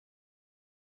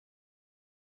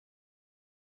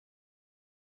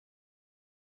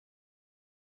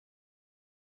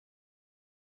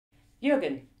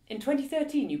Juergen, in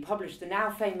 2013 you published the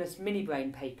now famous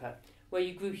mini-brain paper where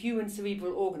you grew human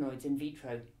cerebral organoids in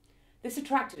vitro. This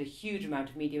attracted a huge amount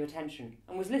of media attention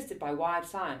and was listed by Wired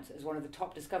Science as one of the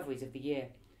top discoveries of the year.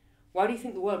 Why do you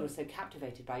think the world was so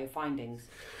captivated by your findings?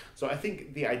 So I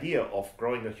think the idea of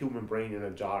growing a human brain in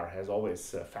a jar has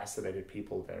always fascinated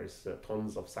people. There's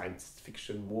tons of science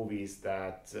fiction movies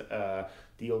that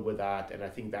deal with that, and I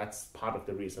think that's part of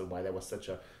the reason why there was such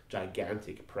a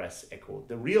gigantic press echo.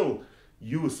 The real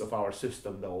use of our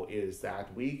system, though, is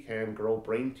that we can grow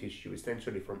brain tissue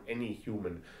essentially from any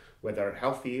human, whether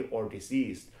healthy or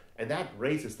diseased, and that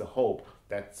raises the hope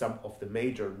that some of the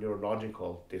major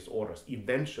neurological disorders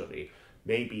eventually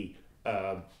maybe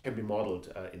can be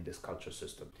modeled in this culture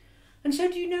system. And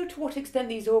so do you know to what extent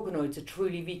these organoids are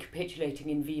truly recapitulating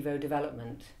in vivo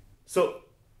development? So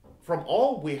from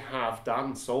all we have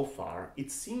done so far,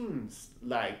 it seems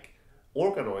like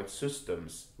organoid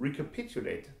systems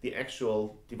recapitulate the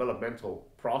actual developmental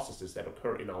processes that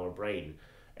occur in our brain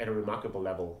at a remarkable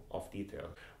level of detail.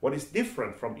 What is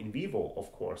different from in vivo,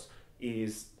 of course,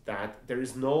 is that there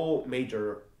is no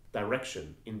major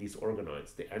direction in these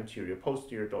organoids. The anterior,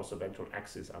 posterior, dorsoventral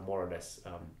axes are more or less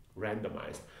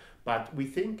randomized. But we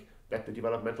think that the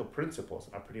developmental principles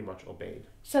are pretty much obeyed.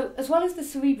 So, as well as the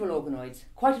cerebral organoids,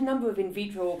 quite a number of in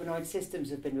vitro organoid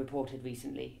systems have been reported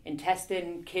recently.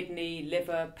 Intestine, kidney,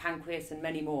 liver, pancreas, and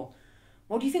many more.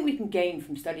 What do you think we can gain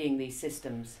from studying these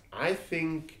systems? I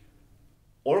think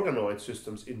organoid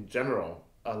systems in general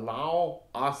allow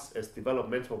us as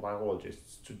developmental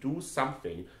biologists to do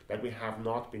something that we have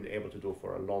not been able to do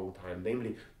for a long time,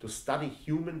 namely to study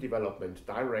human development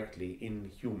directly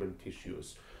in human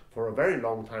tissues. For a very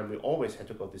long time, we always had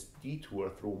to go this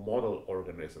detour through model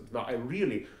organisms. Now, I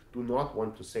really do not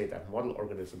want to say that model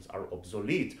organisms are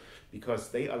obsolete, because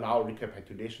they allow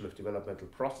recapitulation of developmental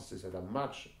processes at a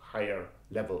much higher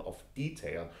level of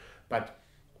detail. But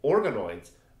organoids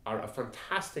are a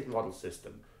fantastic model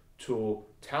system to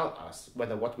tell us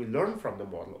whether what we learn from the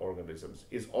model organisms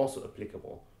is also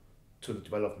applicable to the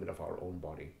development of our own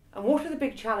body. And what are the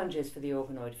big challenges for the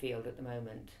organoid field at the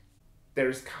moment? There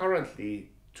is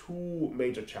currently two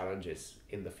major challenges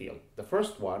in the field. The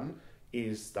first one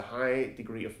is the high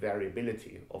degree of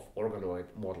variability of organoid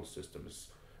model systems.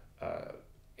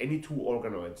 Any two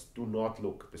organoids do not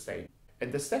look the same.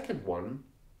 And the second one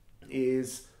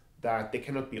is that they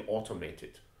cannot be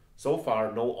automated. So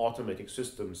far, no automatic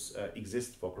systems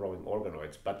exist for growing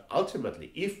organoids, but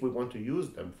ultimately, if we want to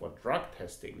use them for drug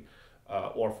testing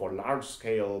or for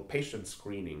large-scale patient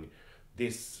screening,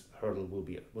 this hurdle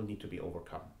will need to be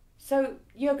overcome. So,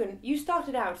 Juergen, you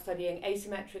started out studying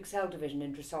asymmetric cell division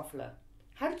in Drosophila.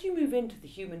 How did you move into the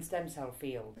human stem cell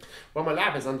field? Well, my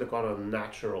lab has undergone a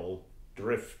natural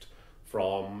drift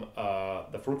from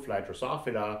the fruit fly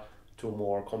Drosophila to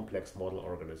more complex model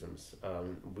organisms.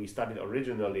 We studied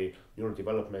originally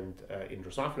neurodevelopment in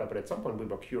Drosophila, but at some point we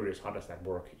were curious, how does that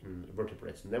work in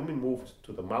vertebrates? And then we moved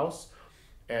to the mouse,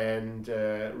 and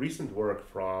recent work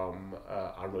from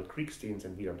Arnold Kriegstein's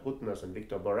and Wieland Huttner's and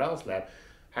Victor Borrell's lab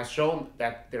has shown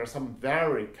that there are some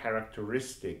very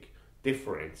characteristic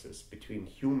differences between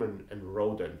human and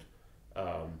rodent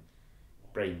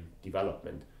brain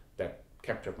development that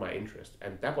captured my interest,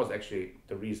 and that was actually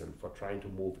the reason for trying to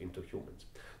move into humans.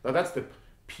 Now that's the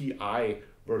PI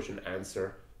version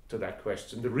answer to that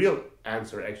question. The real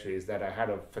answer actually is that I had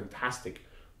a fantastic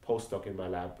postdoc in my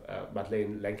lab,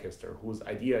 Madeleine Lancaster, whose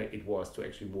idea it was to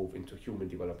actually move into human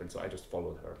development, so I just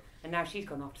followed her. And now she's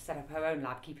gone off to set up her own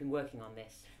lab, keeping working on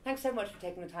this. Thanks so much for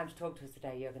taking the time to talk to us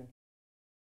today, Juergen.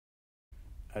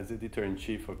 As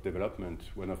editor-in-chief of development,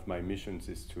 one of my missions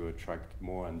is to attract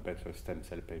more and better stem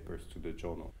cell papers to the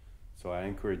journal. So I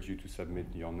encourage you to submit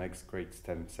your next great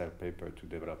stem cell paper to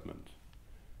development.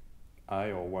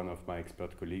 I or one of my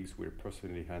expert colleagues will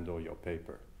personally handle your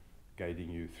paper, guiding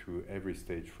you through every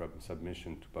stage from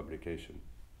submission to publication.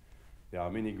 There are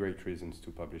many great reasons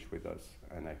to publish with us,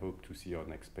 and I hope to see your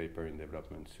next paper in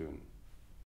development soon.